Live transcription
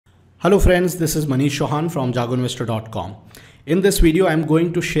Hello friends, this is Manish Chauhan from jagoinvestor.com. In this video, I'm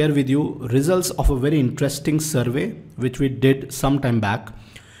going to share with you results of a very interesting survey which we did some time back.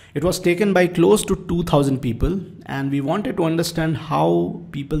 It was taken by close to 2000 people and we wanted to understand how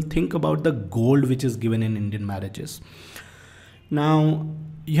people think about the gold which is given in Indian marriages. Now,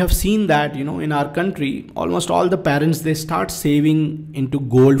 you have seen that, in our country, almost all the parents, they start saving into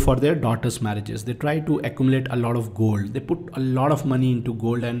gold for their daughters' marriages. They try to accumulate a lot of gold. They put a lot of money into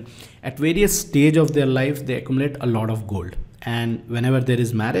gold, and at various stage of their life, they accumulate a lot of gold. And whenever there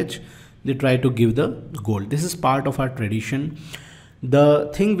is marriage, they try to give the gold. This is part of our tradition.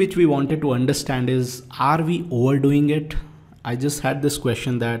 The thing which we wanted to understand is, are we overdoing it? I just had this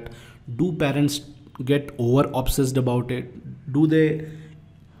question that, do parents get over obsessed about it? Do they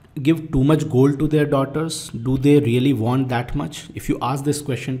give too much gold to their daughters? Do they really want that much? If you ask this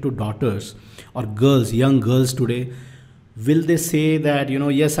question to daughters or girls, young girls today, will they say that,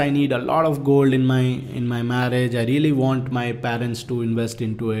 yes, I need a lot of gold in my marriage. I really want my parents to invest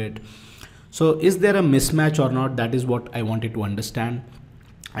into it. So is there a mismatch or not? That is what I wanted to understand.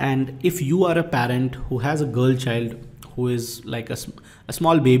 And if you are a parent who has a girl child who is like a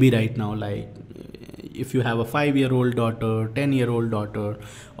small baby right now, like if you have a 5-year-old daughter, 10-year-old daughter,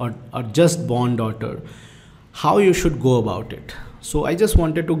 or just born daughter, how you should go about it. So I just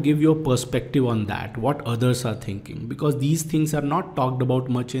wanted to give you a perspective on that, what others are thinking, because these things are not talked about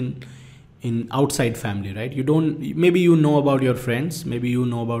much in outside family, right? Maybe you know about your friends, maybe you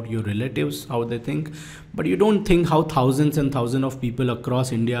know about your relatives, how they think, but you don't think how thousands and thousands of people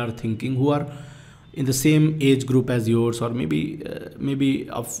across India are thinking, who are in the same age group as yours, or maybe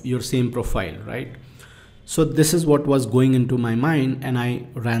of your same profile, right? So this is what was going into my mind, and I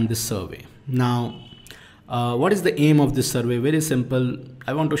ran this survey. Now, what is the aim of this survey? Very simple.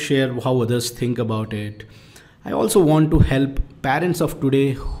 I want to share how others think about it. I also want to help parents of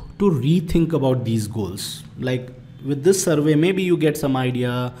today to rethink about these goals. Like with this survey, maybe you get some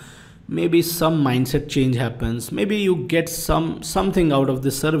idea, maybe some mindset change happens, maybe you get something out of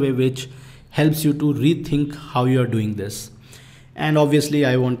this survey which helps you to rethink how you are doing this. And obviously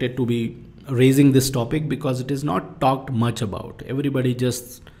I wanted to be raising this topic because it is not talked much about. Everybody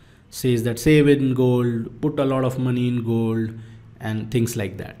just says that save it in gold, put a lot of money in gold, and things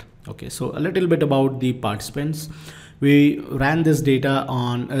like that. Okay, so a little bit about the participants. We ran this data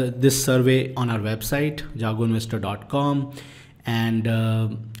on this survey on our website jagoinvestor.com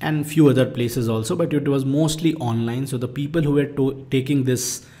and few other places also, but it was mostly online. So the people who were taking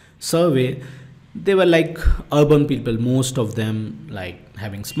this survey, they were like urban people, most of them like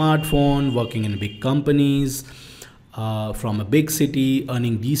having smartphone, working in big companies, from a big city,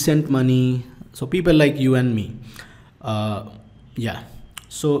 earning decent money. So people like you and me. Yeah.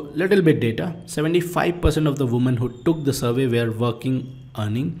 So little bit data. 75% of the women who took the survey were working,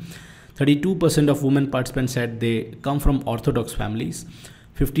 earning. 32% of women participants said they come from orthodox families.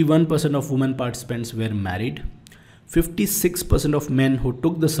 51% of women participants were married. 56% of men who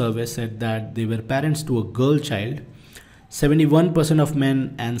took the survey said that they were parents to a girl child. 71% of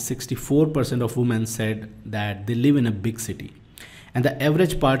men and 64% of women said that they live in a big city. And the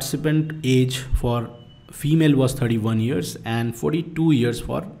average participant age for female was 31 years and 42 years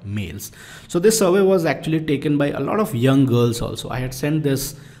for males. So this survey was actually taken by a lot of young girls also. I had sent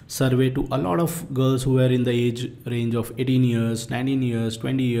this survey to a lot of girls who were in the age range of 18 years, 19 years,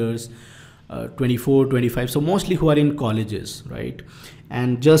 20 years, 24, 25. So mostly who are in colleges, right?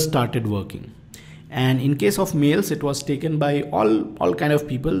 And just started working. And in case of males, it was taken by all kind of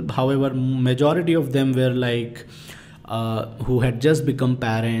people. However, majority of them were like who had just become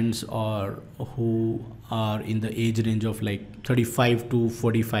parents or who are in the age range of like 35 to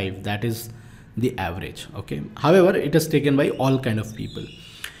 45. That is the average. Okay. However, it is taken by all kind of people.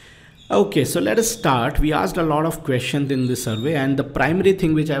 Okay, so let us start. We asked a lot of questions in this survey, and the primary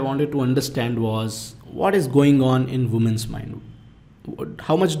thing which I wanted to understand was what is going on in women's mind.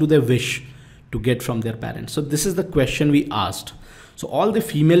 How much do they wish to get from their parents? So this is the question we asked. So all the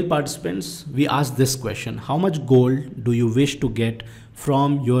female participants, we asked this question: how much gold do you wish to get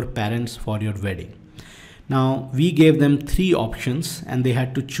from your parents for your wedding? Now we gave them 3 options and they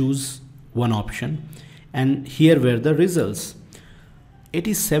had to choose one option, and here were the results.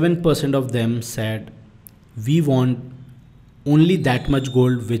 87% of them said we want only that much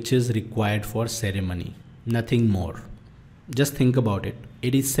gold which is required for ceremony, nothing more. Just think about it.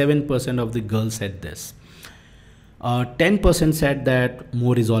 87% of the girls said this. 10% said that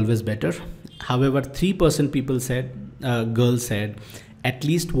more is always better. However, 3% people said, girls said, at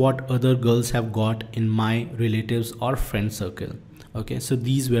least what other girls have got in my relatives or friend circle. Okay, so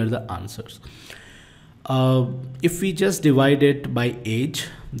these were the answers. If we just divide it by age,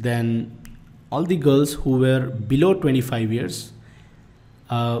 then all the girls who were below 25 years,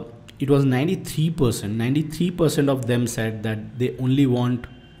 it was 93% of them said that they only want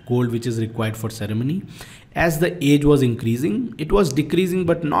gold which is required for ceremony. As the age was increasing, it was decreasing,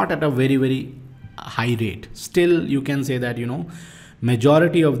 but not at a very high rate. Still, you can say that, you know,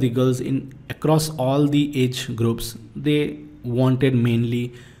 majority of the girls in across all the age groups, they wanted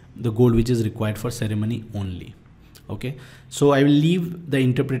mainly the gold which is required for ceremony only. Okay, so I will leave the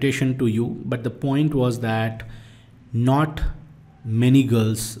interpretation to you, but the point was that not many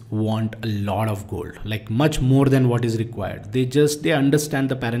girls want a lot of gold, like much more than what is required. They understand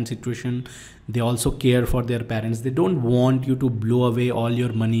the parent situation. They also care for their parents. They don't want you to blow away all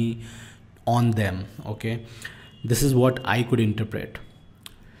your money on them. Okay, this is what I could interpret.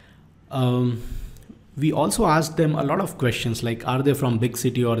 We also asked them a lot of questions like, are they from big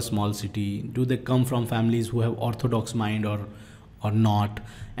city or a small city? Do they come from families who have orthodox mind or not?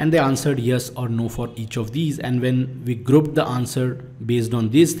 And they answered yes or no for each of these. And when we grouped the answer based on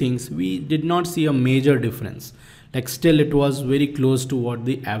these things, we did not see a major difference. Like still it was very close to what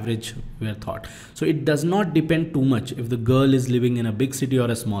the average were thought. So it does not depend too much if the girl is living in a big city or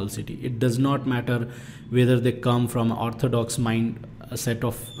a small city. It does not matter whether they come from orthodox mind, a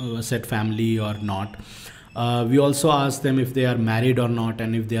set family or not. We also asked them if they are married or not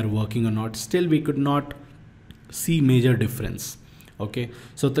and if they are working or not. Still we could not see major difference. Okay,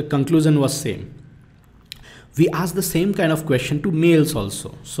 so the conclusion was same. We asked the same kind of question to males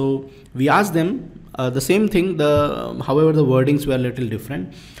also. So we asked them the same thing, however the wordings were a little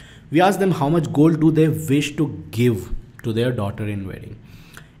different. We asked them how much gold do they wish to give to their daughter in wedding,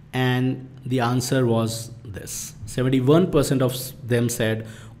 and the answer was this: 71% of them said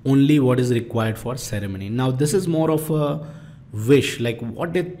only what is required for ceremony. Now this is more of a wish, like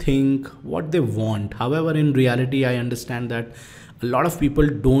what they think, what they want. However, in reality, I understand that a lot of people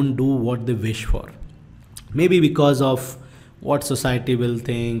don't do what they wish for, maybe because of what society will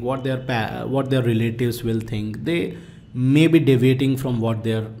think, what their relatives will think. They may be deviating from what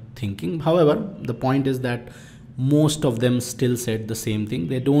they're thinking. However, the point is that most of them still said the same thing.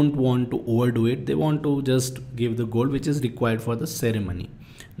 They don't want to overdo it. They want to just give the gold which is required for the ceremony.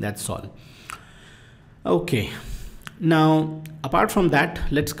 That's all. Okay. Now, apart from that,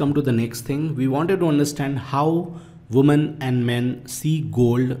 let's come to the next thing. We wanted to understand how women and men see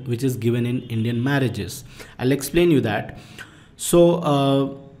gold which is given in Indian marriages. I'll explain you that.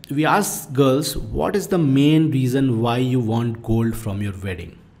 So we asked girls, what is the main reason why you want gold from your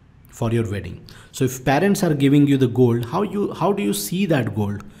wedding, for your wedding? So if parents are giving you the gold, how do you see that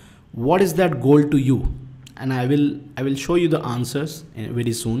gold? What is that gold to you? And I will show you the answers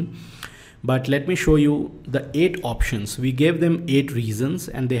very soon. But let me show you the 8 options. We gave them 8 reasons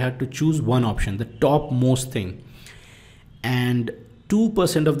and they had to choose one option, the topmost thing. And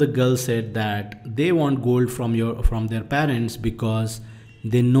 2% of the girls said that they want gold from their parents because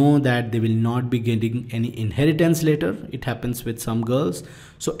they know that they will not be getting any inheritance later. It happens with some girls.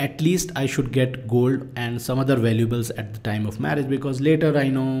 So at least I should get gold and some other valuables at the time of marriage, because later I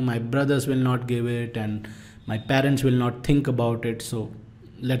know my brothers will not give it and my parents will not think about it. So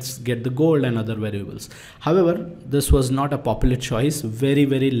let's get the gold and other valuables. However, this was not a popular choice.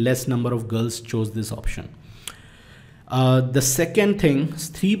 Very less number of girls chose this option. The second thing,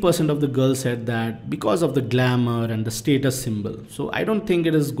 3% of the girls said that because of the glamour and the status symbol. So I don't think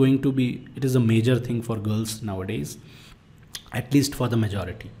it is a major thing for girls nowadays, at least for the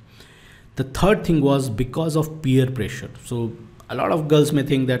majority. The third thing was because of peer pressure. So a lot of girls may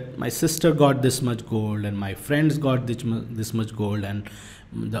think that my sister got this much gold and my friends got this much gold and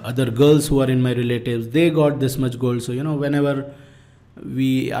the other girls who are in my relatives, they got this much gold. So, you know, whenever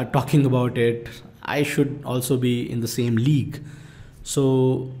we are talking about it, I should also be in the same league.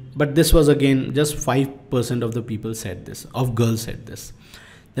 So, but this was again just 5% of the people said this, of girls said this.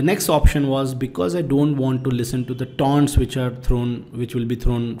 The next option was because I don't want to listen to the taunts which will be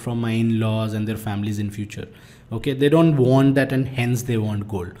thrown from my in-laws and their families in future. Okay, they don't want that and hence they want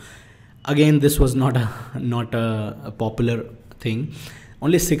gold. Again, this was not a popular thing.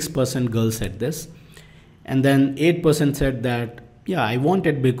 Only 6% girls said this. And then 8% said that, yeah, I want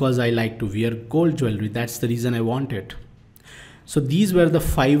it because I like to wear gold jewelry. That's the reason I want it. So these were the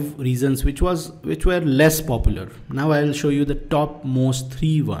 5 reasons which were less popular. Now I will show you the topmost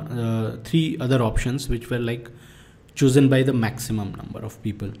 3 other options which were like chosen by the maximum number of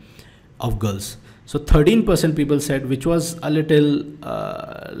people, of girls. So 13% people said, which was a little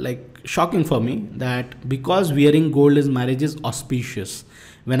like shocking for me, that because wearing gold in marriage is auspicious.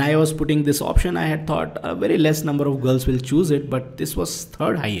 When I was putting this option, I had thought a very less number of girls will choose it, but this was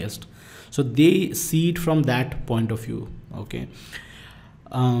 3rd highest. So they see it from that point of view. Okay.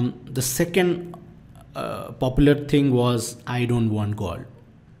 The second popular thing was, I don't want gold.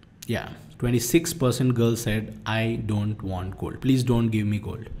 Yeah, 26% girls said, I don't want gold. Please don't give me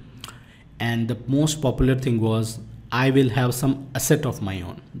gold. And the most popular thing was, I will have some asset of my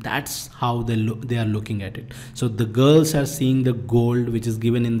own. That's how they are looking at it. So the girls are seeing the gold which is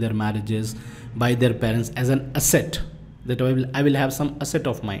given in their marriages by their parents as an asset, that I will have some asset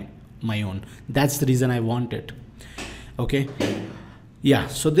of my own. That's the reason I want it. Okay. Yeah,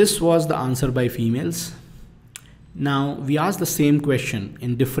 so this was the answer by females. Now we asked the same question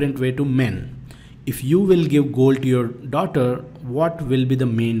in different way to men. If you will give gold to your daughter, what will be the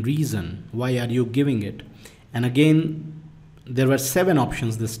main reason? Why are you giving it? And again, there were 7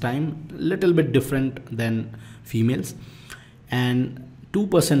 options this time, little bit different than females. And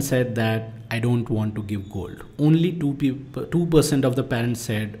 2% said that I don't want to give gold. Only 2% of the parents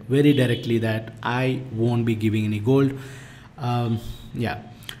said very directly that I won't be giving any gold. Yeah,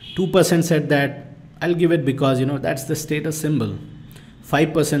 2% said that I'll give it because, you know, that's the status symbol.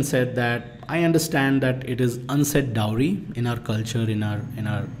 5% said that I understand that it is unsaid dowry in our culture, in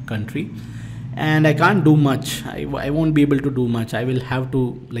our country, and I can't do much. I won't be able to do much. I will have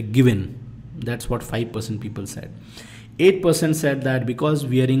to like give in. That's what 5% people said. 8% said that because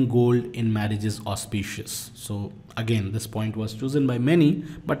wearing gold in marriage is auspicious. So again, this point was chosen by many,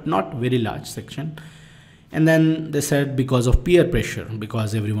 but not very large section. And then they said because of peer pressure,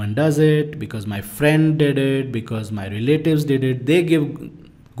 because everyone does it, because my friend did it, because my relatives did it, they give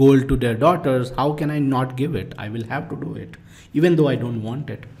gold to their daughters. How can I not give it? I will have to do it, even though I don't want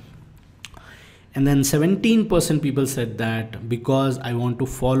it. And then 17% people said that because I want to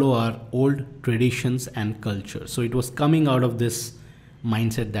follow our old traditions and culture. So it was coming out of this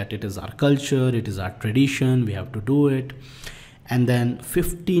mindset that it is our culture, it is our tradition, we have to do it. And then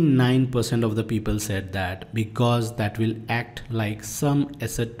 59% of the people said that because that will act like some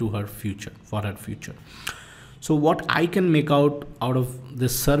asset to her future, for her future. So what I can make out of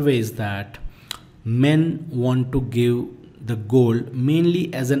this survey is that men want to give the gold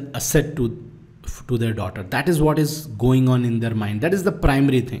mainly as an asset to their daughter. That is what is going on in their mind. That is the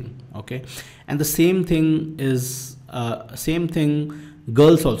primary thing. Okay. And the same thing is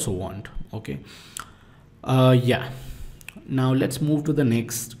girls also want. Okay. Yeah. Now let's move to the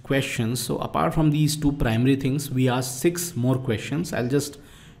next question. So apart from these 2 primary things, we asked 6 more questions. I'll just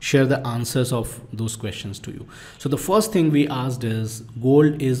share the answers of those questions to you. So the first thing we asked is,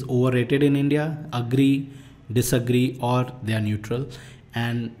 gold is overrated in India? Agree, disagree, or they are neutral?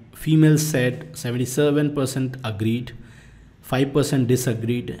 And females said 77% agreed, 5%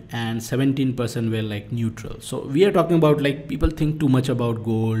 disagreed, and 17% were like neutral. So we are talking about like people think too much about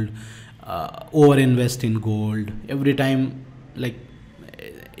gold, over invest in gold every time. Like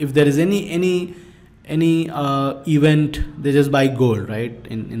if there is any event, they just buy gold, right?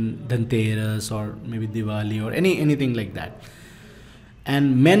 In Dhanteras or maybe Diwali or anything like that.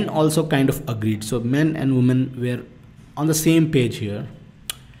 And men also kind of agreed. So men and women were on the same page here.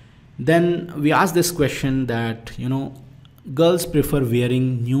 Then we asked this question that, you know, girls prefer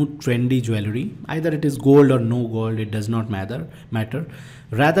wearing new trendy jewelry, either it is gold or no gold, it does not matter,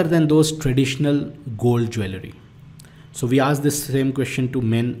 rather than those traditional gold jewelry. So we asked this same question to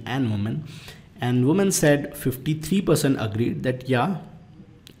men and women, and women said 53% agreed that yeah,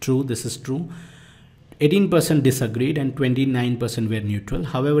 true, this is true. 18% disagreed and 29% were neutral.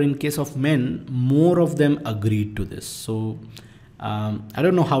 However, in case of men, more of them agreed to this. So I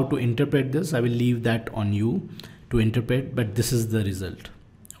don't know how to interpret this. I will leave that on you to interpret, but this is the result.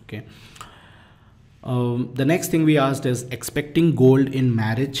 Okay. The next thing we asked is, expecting gold in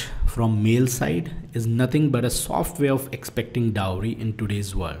marriage from male side is nothing but a soft way of expecting dowry in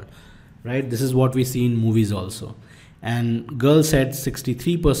today's world, right? This is what we see in movies also. And girls said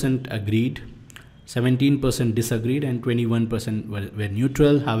 63% agreed, 17% disagreed, and 21% were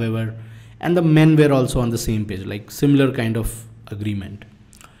neutral. However, and the men were also on the same page, like similar kind of agreement.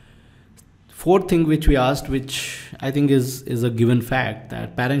 Fourth thing which we asked, which I think is a given fact,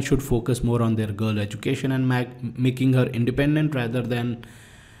 that parents should focus more on their girl education and making her independent rather than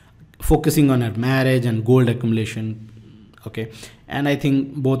focusing on her marriage and gold accumulation. Okay. And I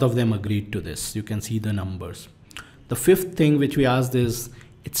think both of them agreed to this. You can see the numbers. The fifth thing which we asked is,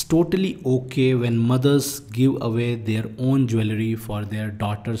 it's totally okay when mothers give away their own jewelry for their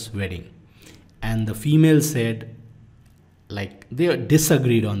daughter's wedding. And the female said, like, they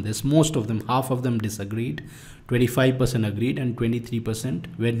disagreed on this. Most of them, half of them disagreed, 25% agreed, and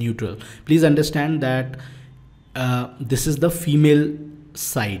 23% were neutral. Please understand that this is the female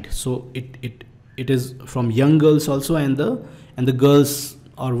side. So it is from young girls also, and the girls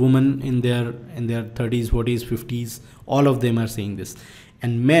or women in their 30s, 40s, 50s, all of them are saying this.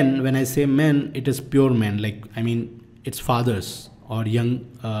 And men, when I say men, it is pure men, like, I mean, it's fathers or young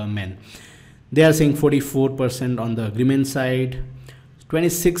men. They are saying 44% on the agreement side,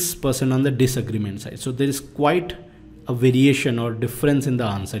 26% on the disagreement side. So there is quite a variation or difference in the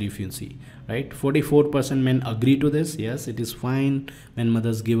answer, if you see, right? 44% men agree to this. Yes, it is fine when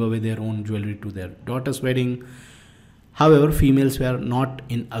mothers give away their own jewelry to their daughter's wedding. However, females were not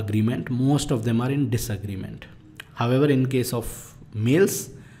in agreement. Most of them are in disagreement. However, in case of males,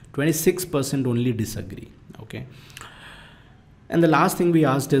 26% only disagree. Okay. And the last thing we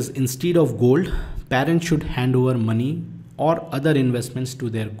asked is, instead of gold, parents should hand over money or other investments to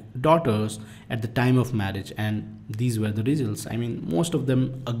their daughters at the time of marriage. And these were the results. I mean, most of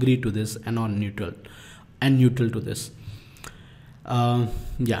them agree to this and are neutral to this.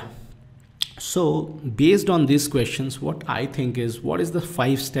 Yeah. So based on these questions, what I think is, what is the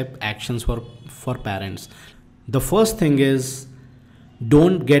 5-step actions for parents? The first thing is,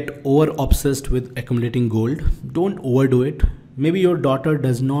 don't get over obsessed with accumulating gold. Don't overdo it. Maybe your daughter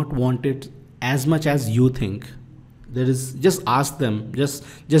does not want it as much as you think. Just ask them, just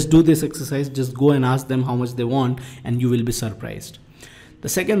do this exercise, just go and ask them how much they want, and you will be surprised. The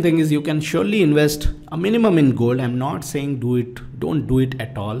second thing is, you can surely invest a minimum in gold. I'm not saying don't do it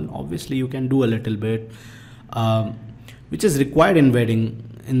at all. Obviously you can do a little bit, which is required in wedding,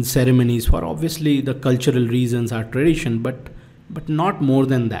 in ceremonies, for obviously the cultural reasons, our tradition, but not more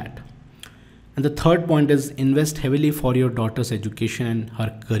than that. And the third point is, invest heavily for your daughter's education and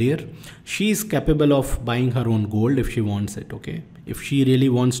her career. She is capable of buying her own gold if she wants it. Okay, if she really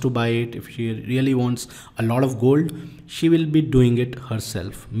wants to buy it, if she really wants a lot of gold, she will be doing it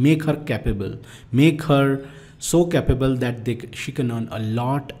herself. Make her capable, make her so capable that she can earn a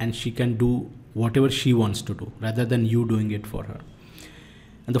lot and she can do whatever she wants to do, rather than you doing it for her.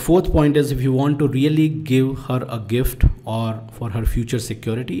 And the fourth point is, if you want to really give her a gift or for her future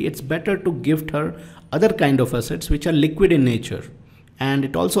security, it's better to gift her other kind of assets which are liquid in nature, and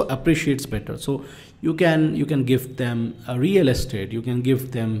it also appreciates better. So you can give them a real estate, you can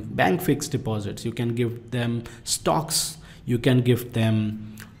give them bank fixed deposits, you can give them stocks, you can give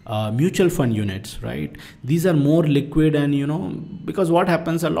them mutual fund units, right? These are more liquid, and because what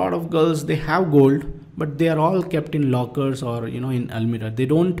happens, a lot of girls, they have gold, but they are all kept in lockers or in almirah. They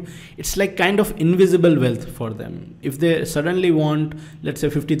don't, it's like kind of invisible wealth for them. If they suddenly want, let's say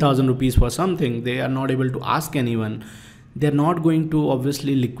 50,000 rupees for something, they are not able to ask anyone. They're not going to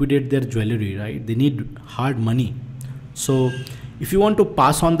obviously liquidate their jewelry, right? They need hard money. So if you want to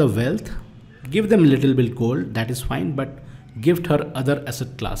pass on the wealth, give them a little bit gold, that is fine, but gift her other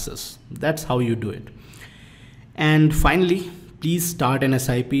asset classes. That's how you do it. And finally, please start an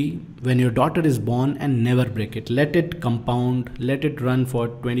SIP when your daughter is born and never break it. Let it compound, let it run for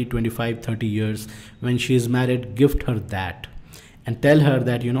 20, 25, 30 years. When she is married, gift her that and tell her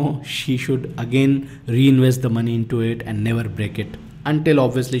that, she should again reinvest the money into it and never break it until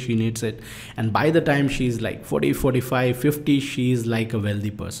obviously she needs it. And by the time she's like 40, 45, 50, she is like a wealthy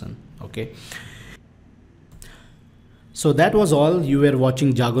person. Okay. So that was all. You were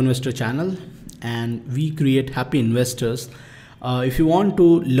watching Jago Investor channel, and we create happy investors. If you want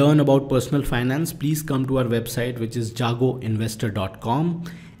to learn about personal finance, please come to our website, which is jagoinvestor.com.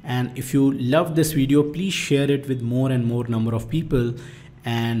 And if you loved this video, please share it with more and more number of people.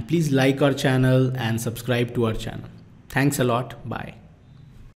 And please like our channel and subscribe to our channel. Thanks a lot. Bye.